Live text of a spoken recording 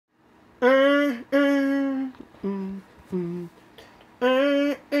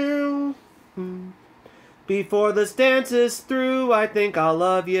Before this dance is through, I think I'll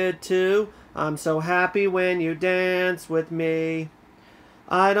love you too. I'm so happy when you dance with me.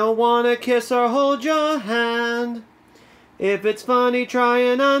 I don't want to kiss or hold your hand. If it's funny, try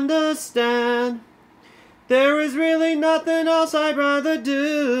and understand. There is really nothing else I'd rather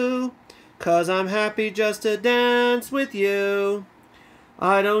do, 'cause I'm happy just to dance with you.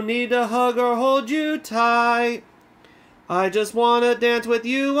 I don't need to hug or hold you tight. I just want to dance with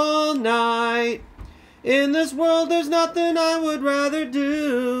you all night. In this world there's nothing I would rather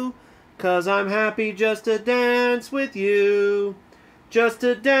do, 'cause I'm happy just to dance with you. Just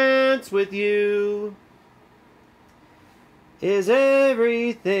to dance with you is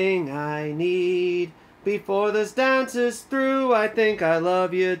everything I need. Before this dance is through, I think I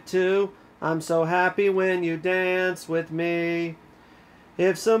love you too. I'm so happy when you dance with me.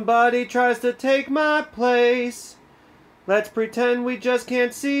 If somebody tries to take my place, let's pretend we just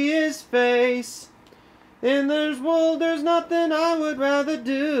can't see his face. In this world there's nothing I would rather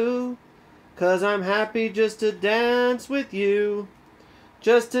do, 'cause I'm happy just to dance with you.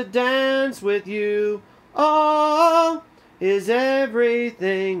 Just to dance with you, oh, is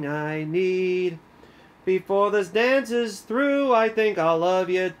everything I need. Before this dance is through, I think I'll love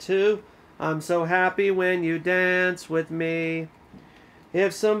you too. I'm so happy when you dance with me.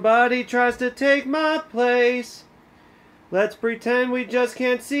 If somebody tries to take my place, let's pretend we just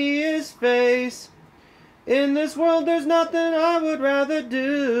can't see his face. In this world there's nothing I would rather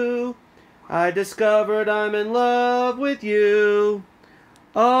do. I discovered I'm in love with you.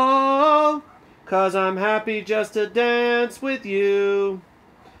 Oh, 'cause I'm happy just to dance with you.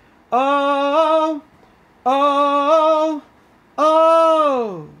 Oh, oh,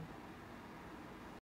 oh.